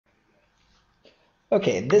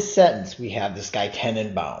Okay, in this sentence, we have this guy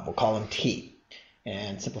Tenenbaum. We'll call him T.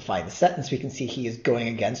 And simplifying the sentence, we can see he is going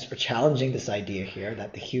against or challenging this idea here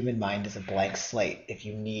that the human mind is a blank slate. If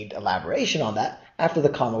you need elaboration on that, after the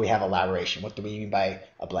comma we have elaboration. What do we mean by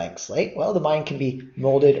a blank slate? Well, the mind can be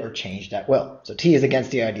molded or changed at will. So T is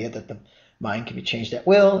against the idea that the mind can be changed at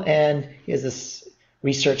will, and he has this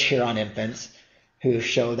research here on infants who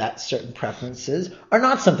show that certain preferences are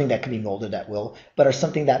not something that can be molded at will, but are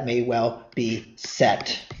something that may well be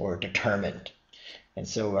set or determined. And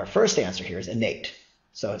so our first answer here is innate.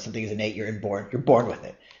 So if something is innate, you're born with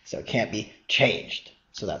it. So it can't be changed.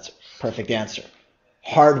 So that's a perfect answer.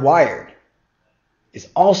 Hardwired is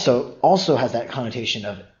also has that connotation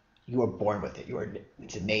of you are born with it.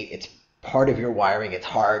 It's innate. It's part of your wiring. It's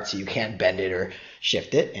hard, so you can't bend it or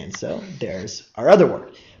shift it. And so there's our other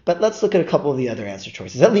word. But let's look at a couple of the other answer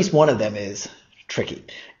choices. At least one of them is tricky.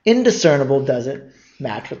 Indiscernible doesn't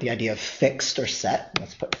match with the idea of fixed or set.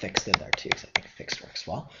 Let's put fixed in there too, because I think fixed works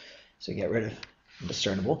well. So get rid of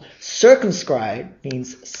indiscernible. Circumscribed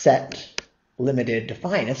means set, limited,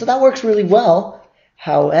 defined. And so that works really well.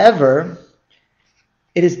 However,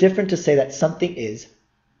 it is different to say that something is,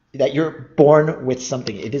 that you're born with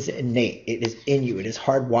something. It is innate. It is in you. It is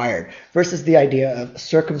hardwired. Versus the idea of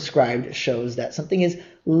circumscribed shows that something is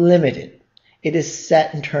limited. It is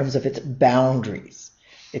set in terms of its boundaries.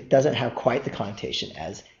 It doesn't have quite the connotation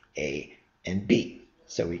as A and B.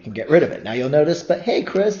 So we can get rid of it. Now you'll notice, but hey,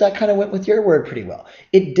 Chris, that kind of went with your word pretty well.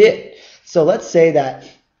 It did. So let's say that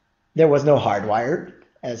there was no hardwired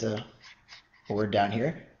as a word down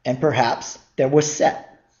here, and perhaps there was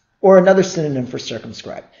set, or another synonym for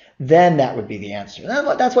circumscribed. Then that would be the answer.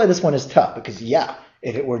 That's why this one is tough, because yeah,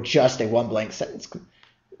 if it were just a one blank sentence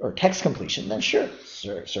or text completion, then sure,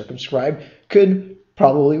 circumscribed could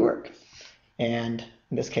probably work. And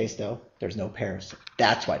in this case, though, there's no pair, so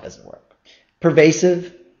that's why it doesn't work.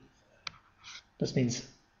 Pervasive, this means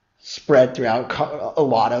spread throughout, a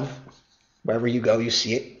lot of, wherever you go, you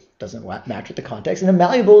see it, doesn't match with the context. And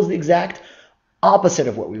malleable is the exact opposite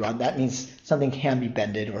of what we want. That means something can be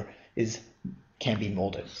bended or can be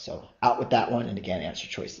molded. So out with that one, and again, answer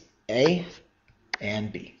choice A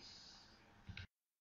and B.